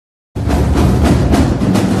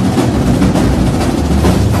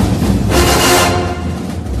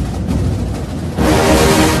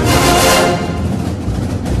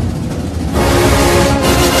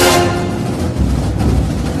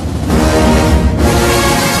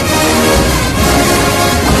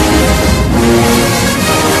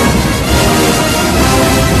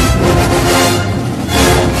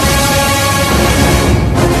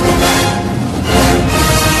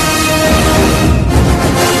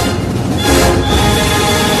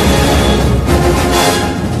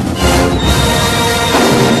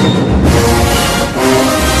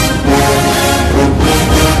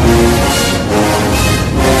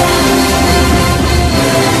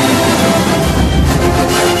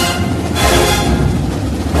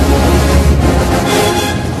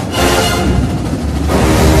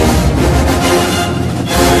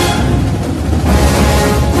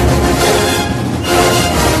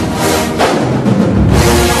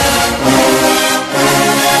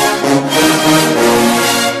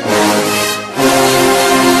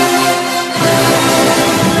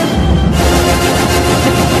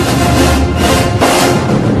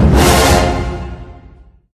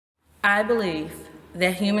I believe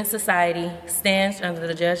that human society stands under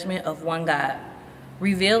the judgment of one God,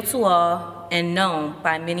 revealed to all and known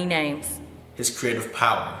by many names. His creative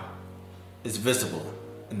power is visible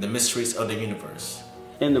in the mysteries of the universe.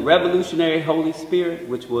 In the revolutionary Holy Spirit,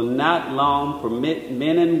 which will not long permit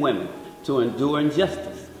men and women to endure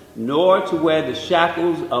injustice, nor to wear the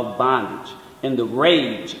shackles of bondage in the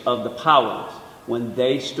rage of the powerless when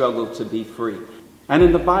they struggle to be free. And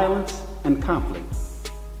in the violence and conflict,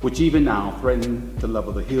 which even now threaten to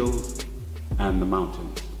level the hills and the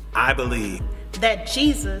mountains. I believe that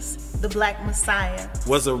Jesus, the Black Messiah,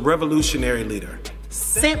 was a revolutionary leader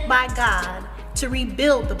sent by God to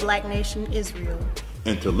rebuild the Black nation Israel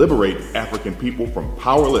and to liberate African people from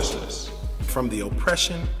powerlessness, from the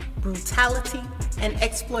oppression, brutality, and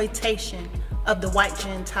exploitation of the white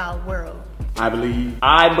Gentile world. I believe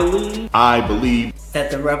that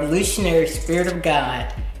the revolutionary Spirit of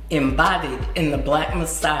God embodied in the Black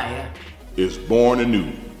Messiah is born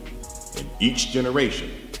anew in each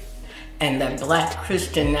generation, and that Black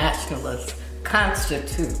Christian nationalists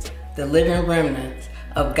constitute the living remnants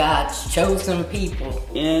of God's chosen people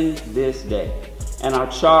in this day, and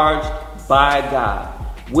are charged by God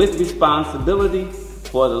with responsibility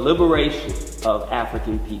for the liberation of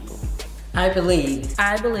African people. I believe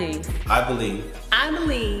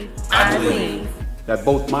that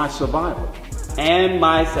both my survival and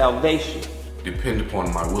my salvation depend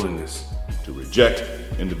upon my willingness to reject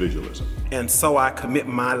individualism. And so I commit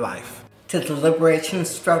my life to the liberation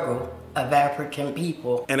struggle of African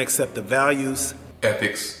people and accept the values,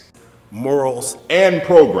 ethics, morals, and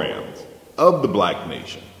programs of the Black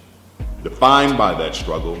nation, defined by that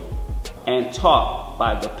struggle and taught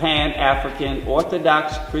by the Pan-African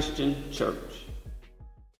Orthodox Christian Church.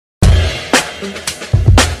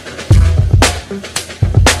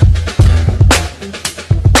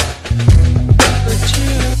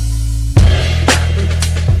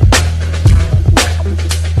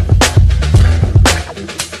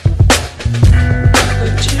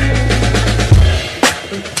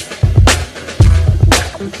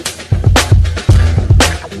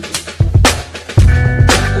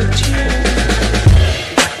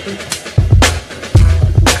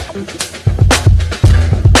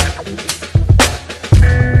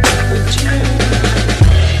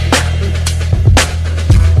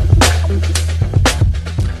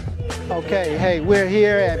 Okay, hey, we're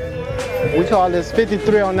here at, we call this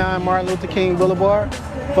 5309 Martin Luther King Boulevard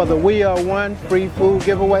for the We Are One free food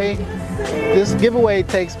giveaway. This giveaway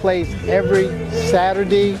takes place every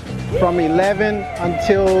Saturday from 11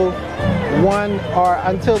 until 1 or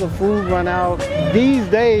until the food run out. These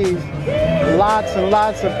days, lots and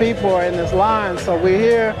lots of people are in this line, so we're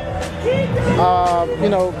here, you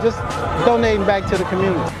know, just donating back to the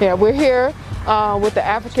community. Yeah, we're here with the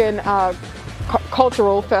African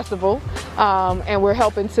Cultural Festival, and we're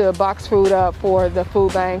helping to box food up for the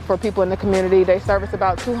food bank for people in the community. They service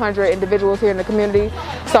about 200 individuals here in the community,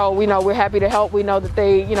 so we know we're happy to help. We know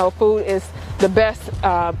that food is the best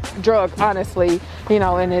drug, honestly,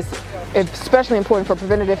 and it's especially important for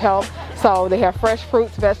preventative health. So they have fresh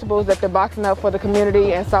fruits, vegetables that they're boxing up for the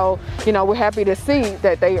community, and so we're happy to see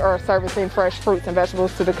that they are servicing fresh fruits and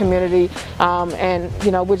vegetables to the community, and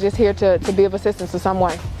we're just here to be of assistance in some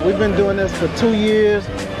way. We've been doing this for 2 years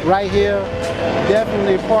right here,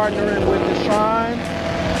 definitely partnering with the Shrine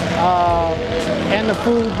and the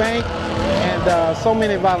food bank, and so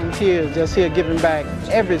many volunteers just here giving back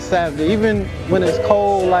every Saturday. Even when it's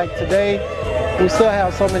cold like today, we still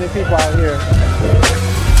have so many people out here.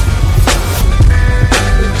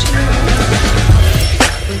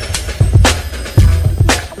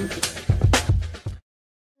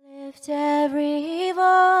 Lift every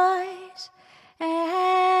voice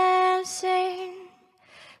and sing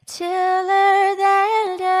till earth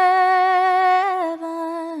and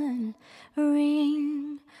heaven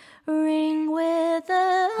ring, ring with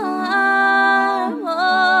the harmony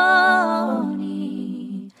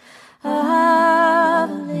of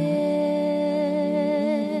liberty.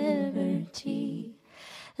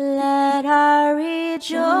 Let our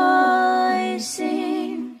rejoicing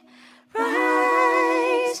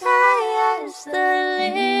rise high as the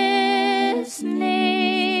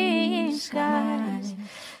listening skies.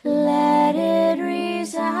 Let it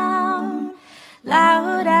resound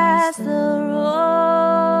loud as the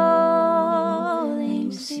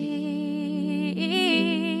rolling sea.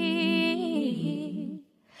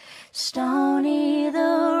 Stony the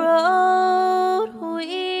road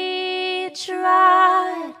we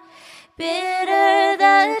trod, bitter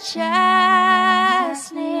the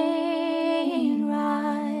chastening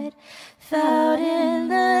rod, felt in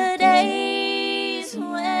the days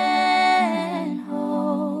when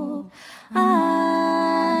hope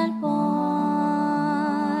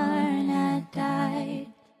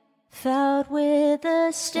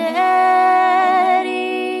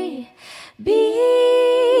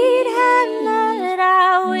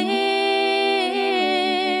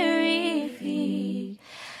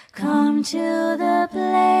come to the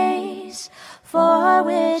place for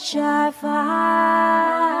which our Father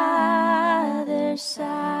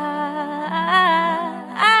sighed.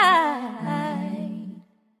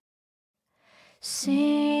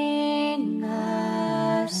 Sing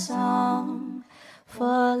a song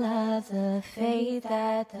full of the faith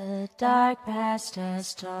that the dark past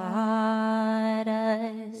has taught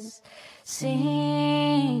us.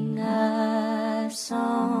 Sing a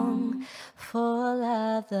song full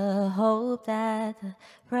of the hope that the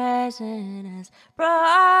present has brought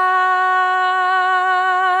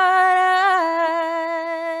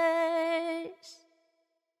us.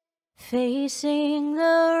 Facing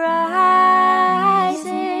the rising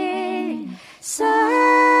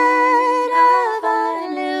sun of a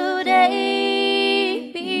new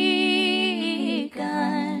day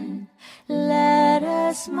begun, let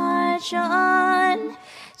us march on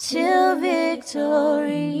till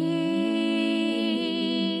victory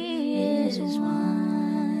is won.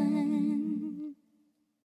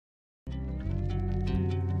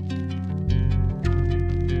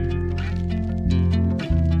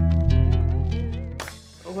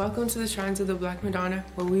 Welcome to the Shrines of the Black Madonna,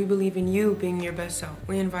 where we believe in you being your best self.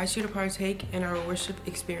 We invite you to partake in our worship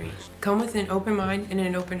experience. Come with an open mind and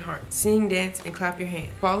an open heart. Sing, dance, and clap your hands.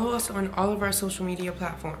 Follow us on all of our social media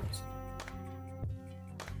platforms.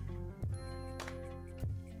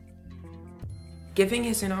 Giving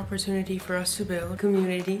is an opportunity for us to build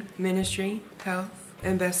community, ministry, health,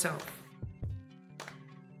 and best self.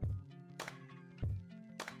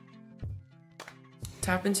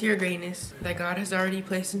 Tap into your greatness that God has already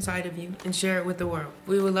placed inside of you and share it with the world.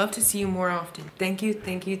 We would love to see you more often. Thank you,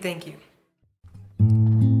 thank you, thank you.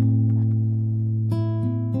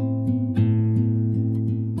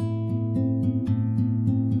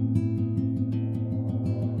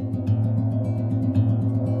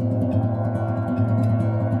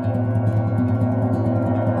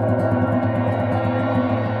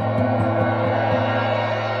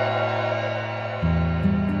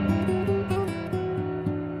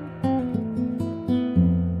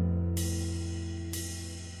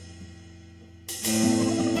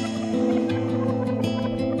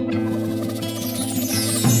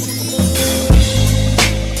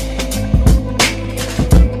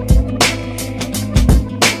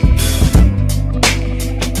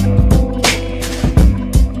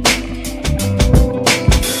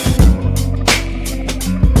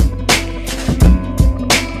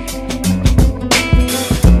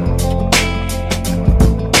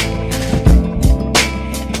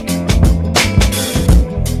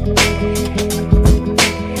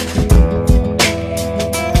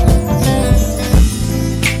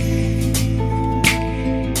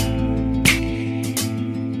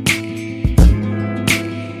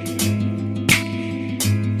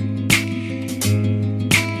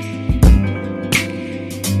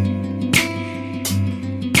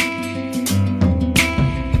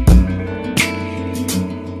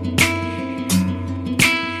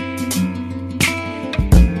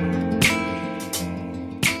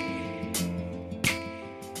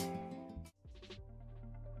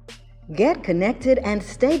 Get connected and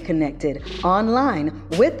stay connected online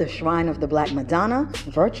with the Shrine of the Black Madonna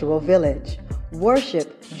Virtual Village.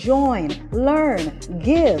 Worship, join, learn,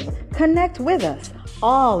 give, connect with us,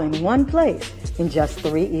 all in one place in just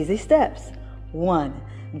 3 easy steps. 1.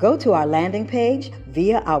 Go to our landing page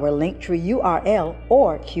via our Linktree URL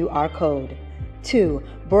or QR code. 2.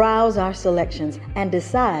 Browse our selections and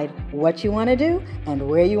decide what you want to do and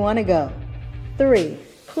where you want to go. 3.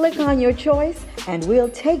 Click on your choice and we'll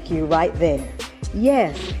take you right there.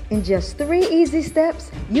 Yes, in just 3 easy steps,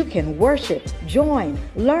 you can worship, join,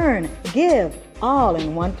 learn, give, all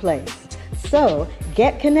in one place. So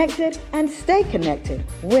get connected and stay connected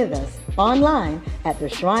with us online at the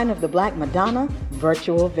Shrine of the Black Madonna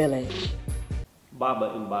Virtual Village.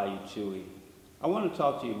 Baba Mbiyu Chui. I want to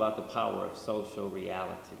talk to you about the power of social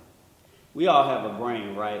reality. We all have a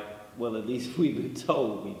brain, right? Well, at least we've been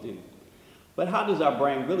told we do. But how does our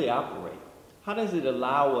brain really operate? How does it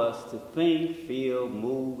allow us to think, feel,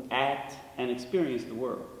 move, act, and experience the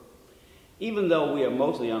world? Even though we are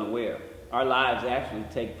mostly unaware, our lives actually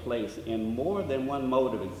take place in more than one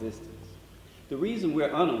mode of existence. The reason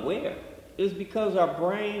we're unaware is because our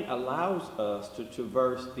brain allows us to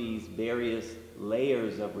traverse these various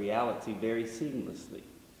layers of reality very seamlessly.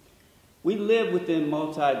 We live within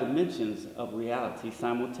multi-dimensions of reality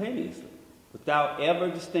simultaneously, without ever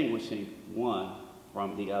distinguishing one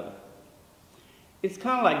from the other. It's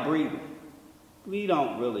kind of like breathing. We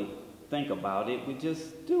don't really think about it, we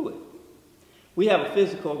just do it. We have a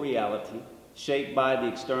physical reality shaped by the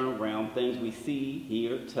external realm, things we see,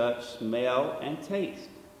 hear, touch, smell, and taste.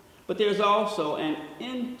 But there's also an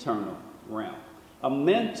internal realm, a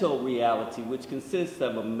mental reality which consists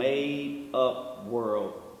of a made-up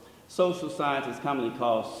world. Social science is commonly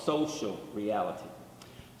called social reality.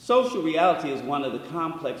 Social reality is one of the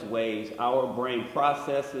complex ways our brain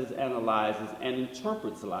processes, analyzes, and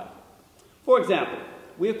interprets life. For example,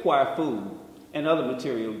 we acquire food and other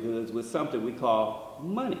material goods with something we call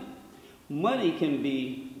money. Money can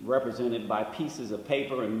be represented by pieces of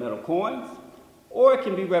paper and metal coins, or it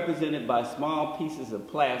can be represented by small pieces of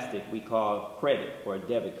plastic we call credit or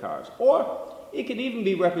debit cards, or it can even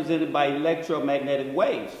be represented by electromagnetic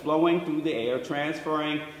waves flowing through the air,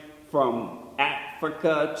 transferring from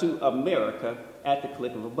Africa to America at the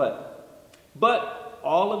click of a button. But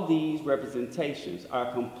all of these representations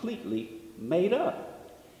are completely made up.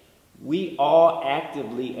 We all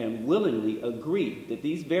actively and willingly agree that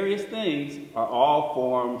these various things are all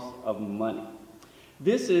forms of money.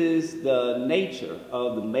 This is the nature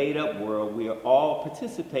of the made-up world we are all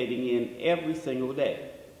participating in every single day.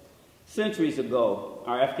 Centuries ago,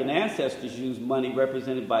 our African ancestors used money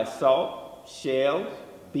represented by salt, shells,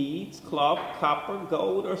 beads, cloth, copper,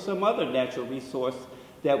 gold, or some other natural resource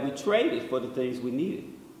that we traded for the things we needed.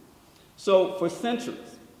 So for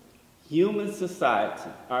centuries, human society,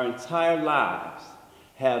 our entire lives,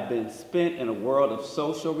 have been spent in a world of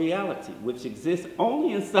social reality, which exists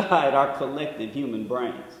only inside our collective human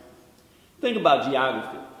brains. Think about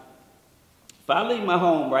geography. If I leave my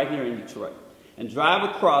home right here in Detroit and drive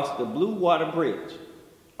across the Blue Water Bridge,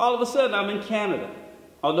 all of a sudden I'm in Canada.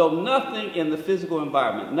 Although nothing in the physical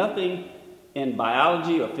environment, nothing in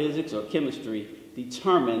biology or physics or chemistry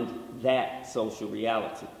determined that social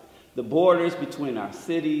reality. The borders between our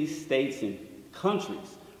cities, states, and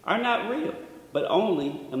countries are not real, but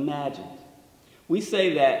only imagined. We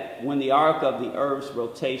say that when the arc of the Earth's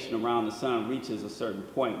rotation around the sun reaches a certain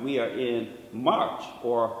point, we are in March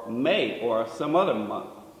or May or some other month.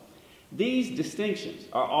 These distinctions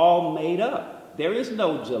are all made up. There is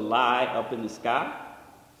no July up in the sky.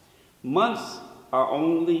 Months are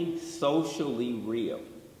only socially real.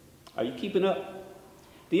 Are you keeping up?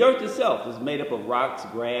 The earth itself is made up of rocks,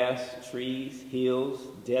 grass, trees, hills,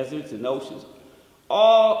 deserts, and oceans,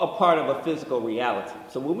 all a part of a physical reality.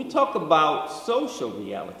 So when we talk about social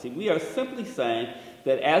reality, we are simply saying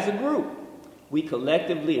that as a group, we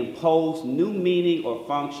collectively impose new meaning or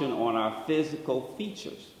function on our physical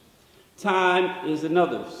features. Time is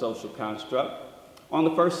another social construct. On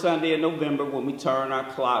the first Sunday in November, when we turn our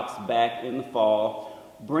clocks back in the fall,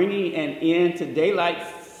 bringing an end to daylight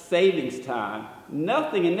savings time,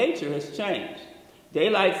 nothing in nature has changed.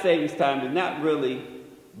 Daylight savings time did not really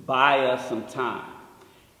buy us some time,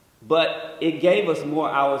 but it gave us more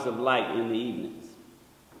hours of light in the evenings.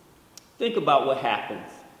 Think about what happens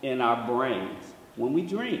in our brains when we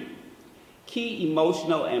dream. Key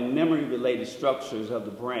emotional and memory-related structures of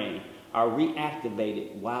the brain are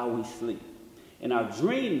reactivated while we sleep. In our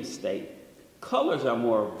dream state, colors are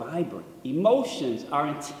more vibrant, emotions are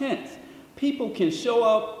intense. People can show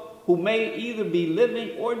up who may either be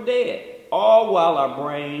living or dead, all while our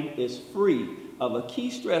brain is free of a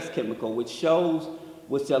key stress chemical which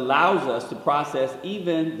allows us to process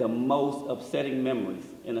even the most upsetting memories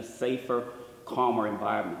in a safer, calmer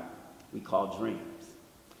environment we call dreams.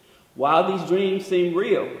 While these dreams seem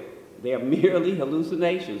real, they are merely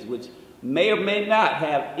hallucinations which may or may not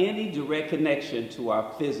have any direct connection to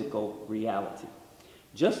our physical reality.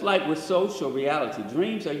 Just like with social reality,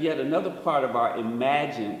 dreams are yet another part of our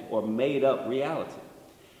imagined or made-up reality.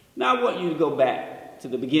 Now I want you to go back to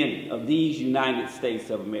the beginning of these United States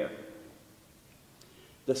of America.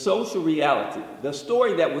 The social reality, the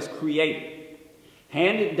story that was created,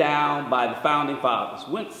 handed down by the founding fathers,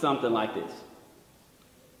 went something like this.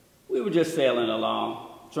 We were just sailing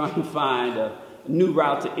along, trying to find a new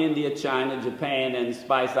route to India, China, Japan, and the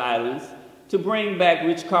Spice Islands to bring back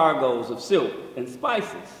rich cargoes of silk and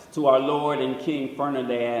spices to our Lord and King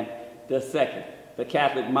Ferdinand II, the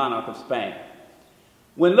Catholic monarch of Spain.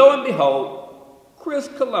 When lo and behold, Chris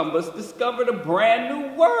Columbus discovered a brand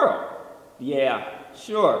new world. Yeah,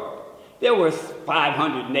 sure, there were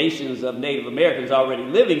 500 nations of Native Americans already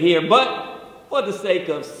living here, but for the sake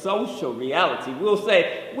of social reality, we'll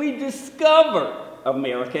say we discovered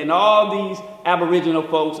America and all these Aboriginal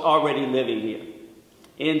folks already living here.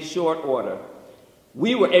 In short order,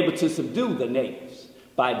 we were able to subdue the natives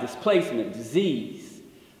by displacement, disease,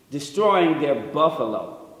 destroying their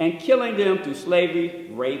buffalo, and killing them through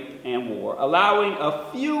slavery, rape, and war, allowing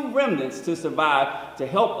a few remnants to survive to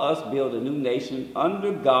help us build a new nation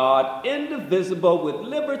under God, indivisible, with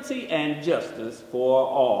liberty and justice for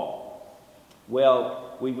all.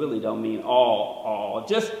 Well, we really don't mean all,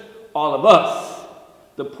 just all of us.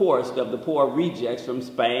 the poorest of the poor rejects from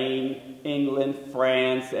Spain, England,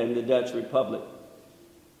 France, and the Dutch Republic.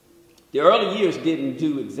 The early years didn't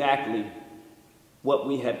do exactly what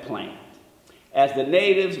we had planned, as the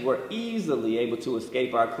natives were easily able to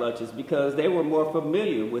escape our clutches because they were more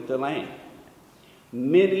familiar with the land.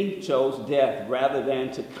 Many chose death rather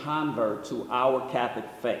than to convert to our Catholic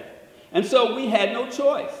faith. And so we had no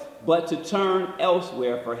choice but to turn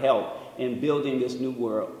elsewhere for help in building this new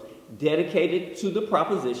world, dedicated to the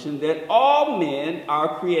proposition that all men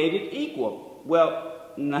are created equal. Well,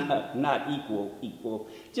 not equal,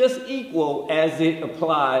 just equal as it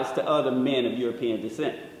applies to other men of European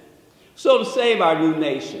descent. So to save our new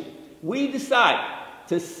nation, we decided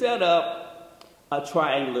to set up a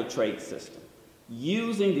triangular trade system,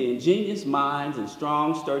 using the ingenious minds and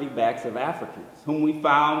strong, sturdy backs of Africans, whom we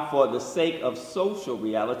found for the sake of social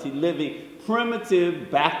reality, living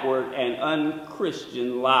primitive, backward, and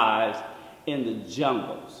unchristian lives in the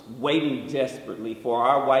jungles, waiting desperately for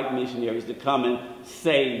our white missionaries to come and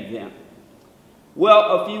save them.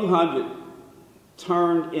 Well, a few hundred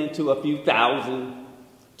turned into a few thousand,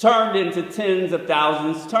 turned into tens of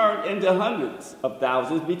thousands, turned into hundreds of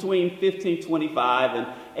thousands between 1525 and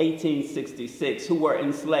 1866 who were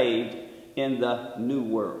enslaved in the New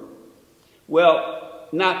World. Well,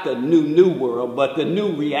 not the new world, but the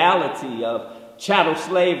new reality of chattel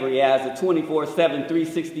slavery as a 24/7,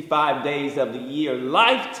 365 days of the year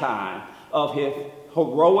lifetime of his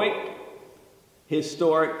heroic,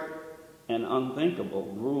 historic, and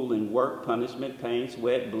unthinkable ruling work, punishment, pain,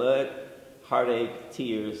 sweat, blood, heartache,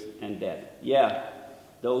 tears, and death. Yeah,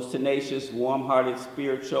 those tenacious, warm-hearted,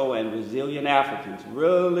 spiritual, and resilient Africans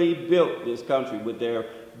really built this country with their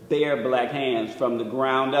bare black hands from the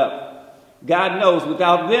ground up. God knows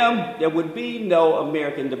without them, there would be no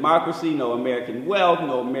American democracy, no American wealth,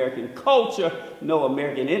 no American culture, no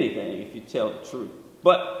American anything, if you tell the truth.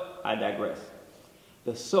 But I digress.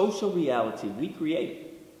 The social reality we created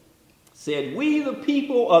said, we, the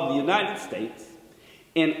people of the United States,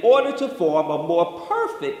 in order to form a more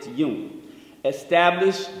perfect union,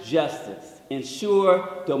 establish justice,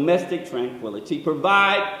 ensure domestic tranquility,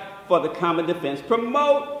 provide for the common defense,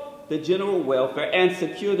 promote the general welfare, and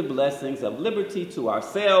secure the blessings of liberty to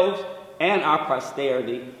ourselves and our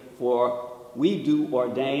posterity, for we do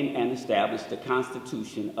ordain and establish the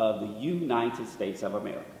Constitution of the United States of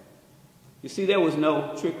America. You see, there was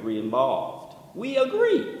no trickery involved. We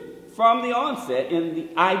agreed from the onset in the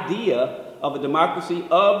idea of a democracy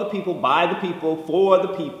of the people, by the people, for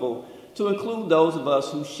the people, to include those of us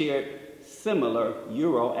who shared similar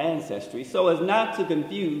Euro ancestry, so as not to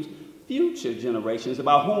confuse future generations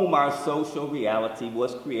about whom our social reality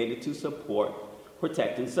was created to support,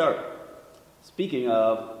 protect, and serve. Speaking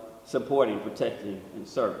of supporting, protecting, and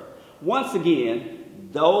serving, once again,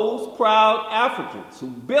 those proud Africans who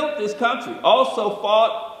built this country also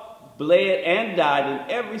fought, bled, and died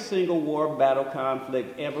in every single war, battle,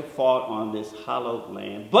 conflict ever fought on this hallowed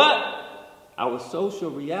land. But our social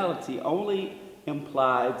reality only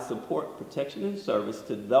implied support, protection, and service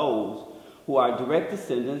to those who are direct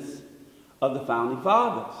descendants of the founding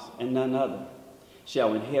fathers, and none other,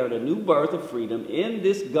 shall inherit a new birth of freedom in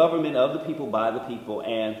this government of the people, by the people,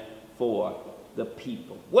 and for the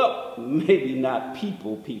people. Well, maybe not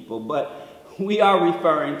people, but we are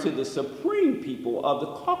referring to the supreme people of the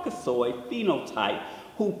Caucasoid phenotype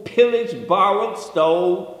who pillaged, borrowed,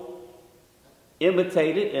 stole,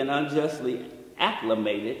 imitated, and unjustly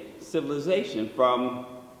acclimated civilization from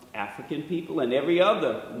African people and every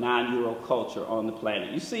other non-Euro culture on the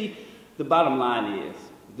planet. You see, the bottom line is,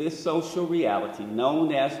 this social reality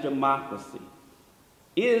known as democracy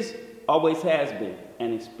always has been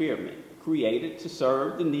an experiment created to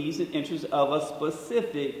serve the needs and interests of a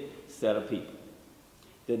specific set of people.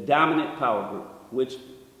 The dominant power group, which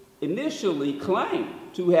initially claimed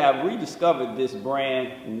to have rediscovered this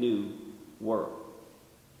brand new world.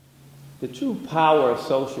 The true power of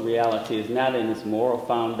social reality is not in its moral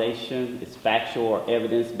foundation, its factual or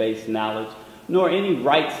evidence-based knowledge, nor any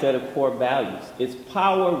right set of core values. Its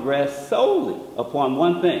power rests solely upon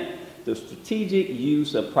one thing, the strategic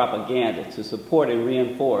use of propaganda to support and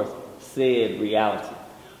reinforce said reality.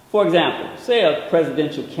 For example, say a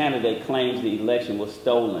presidential candidate claims the election was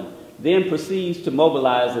stolen, then proceeds to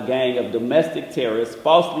mobilize a gang of domestic terrorists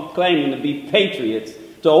falsely claiming to be patriots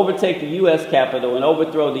to overtake the U.S. Capitol and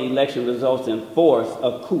overthrow the election results and force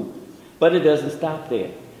a coup. But it doesn't stop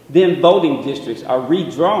there. Then voting districts are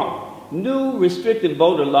redrawn. New restrictive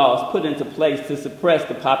voter laws put into place to suppress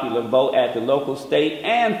the popular vote at the local, state,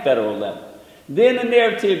 and federal level. Then the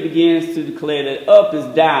narrative begins to declare that up is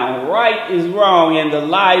down, right is wrong, and the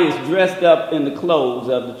lie is dressed up in the clothes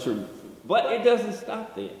of the truth. But it doesn't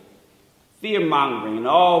stop there. Fear-mongering in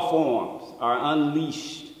all forms are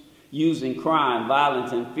unleashed, using crime,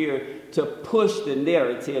 violence, and fear to push the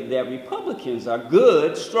narrative that Republicans are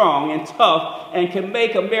good, strong, and tough and can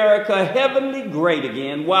make America heavenly great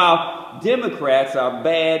again, while Democrats are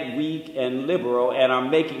bad, weak, and liberal and are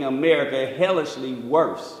making America hellishly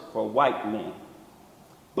worse for white men.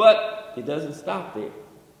 But it doesn't stop there.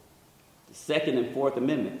 The Second and Fourth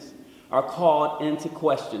Amendments are called into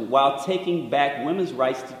question while taking back women's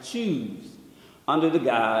rights to choose under the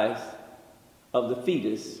guise of the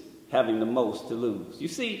fetus having the most to lose. You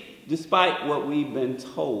see, despite what we've been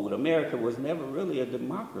told, America was never really a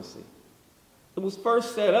democracy. It was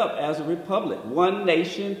first set up as a republic, one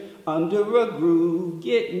nation under a groove,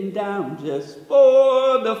 getting down just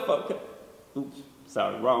for the fuck. Oops,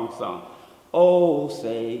 sorry, wrong song. Oh,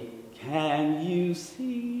 say, can you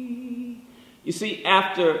see? You see,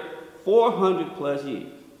 after 400 plus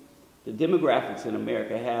years, the demographics in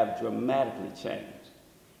America have dramatically changed.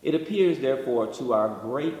 It appears, therefore, to our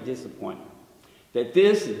great disappointment, that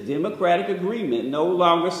this democratic agreement no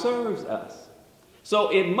longer serves us. So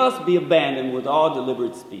it must be abandoned with all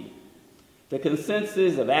deliberate speed. The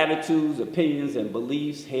consensus of attitudes, opinions, and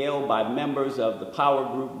beliefs held by members of the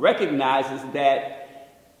power group recognizes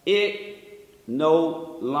that it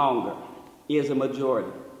no longer is a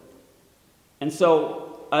majority. And so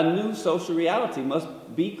a new social reality must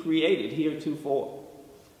be created heretofore.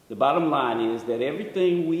 The bottom line is that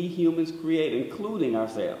everything we humans create, including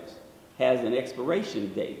ourselves, has an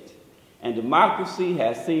expiration date. And democracy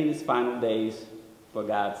has seen its final days, for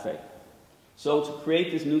God's sake. So to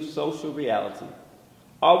create this new social reality,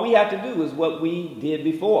 all we have to do is what we did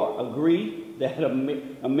before, agree that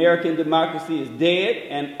American democracy is dead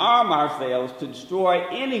and arm ourselves to destroy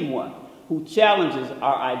anyone who challenges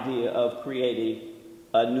our idea of creating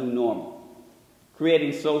a new normal.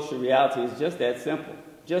 Creating social reality is just that simple.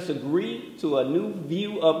 Just agree to a new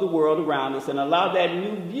view of the world around us and allow that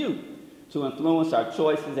new view to influence our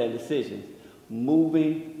choices and decisions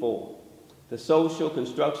moving forward. The social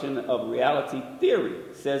construction of reality theory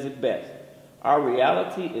says it best. Our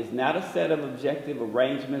reality is not a set of objective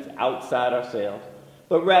arrangements outside ourselves,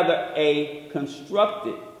 but rather a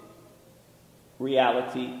constructed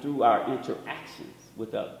reality through our interactions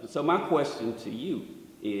with others. So my question to you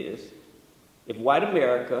is, if white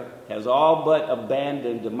America has all but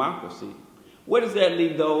abandoned democracy, where does that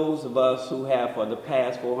leave those of us who have for the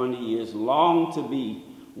past 400 years longed to be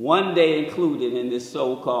one day included in this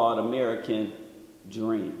so-called American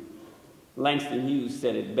dream? Langston Hughes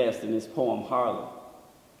said it best in his poem, Harlem.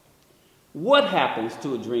 What happens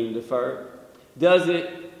to a dream deferred? Does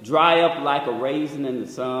it dry up like a raisin in the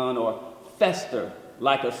sun, or fester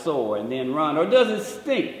like a sore and then run? Or does it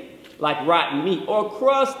stink like rotten meat, or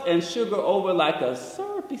crust and sugar over like a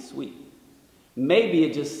syrupy sweet? Maybe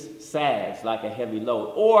it just sags like a heavy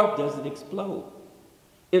load, or does it explode?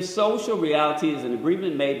 If social reality is an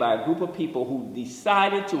agreement made by a group of people who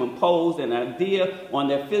decided to impose an idea on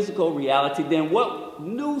their physical reality, then what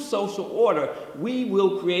new social order we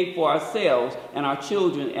will create for ourselves and our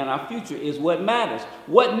children and our future is what matters.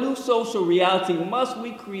 What new social reality must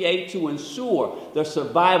we create to ensure the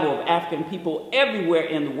survival of African people everywhere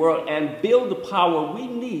in the world and build the power we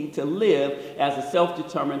need to live as a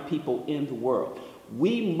self-determined people in the world?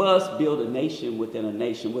 We must build a nation within a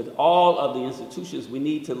nation with all of the institutions we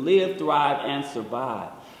need to live, thrive, and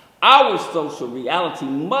survive. Our social reality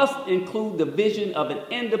must include the vision of an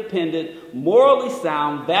independent, morally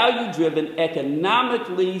sound, value-driven,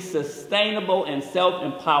 economically sustainable, and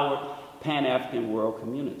self-empowered Pan-African world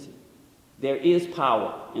community. There is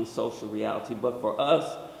power in social reality, but for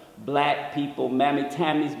us, black people, Mammy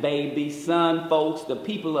Tammy's baby, son folks, the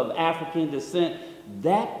people of African descent,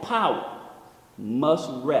 that power must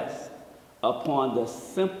rest upon the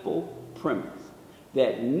simple premise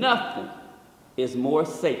that nothing is more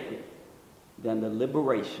sacred than the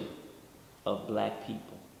liberation of black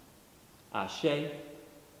people. Ashe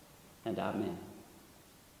and amen.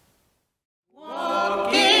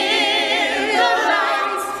 Walk in the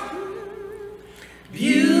light,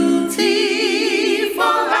 beautiful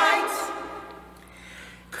light,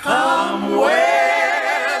 come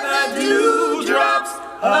where the dewdrops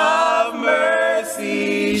of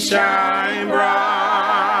mercy shine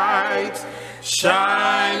bright,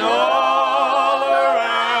 shine all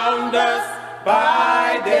around us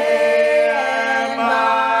by day and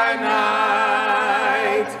by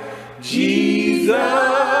night. Jesus,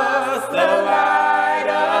 the light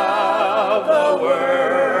of the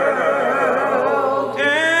world,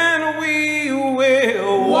 and we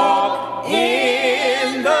will walk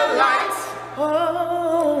in the light.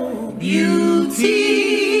 Oh,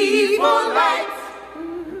 beautiful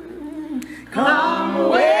Come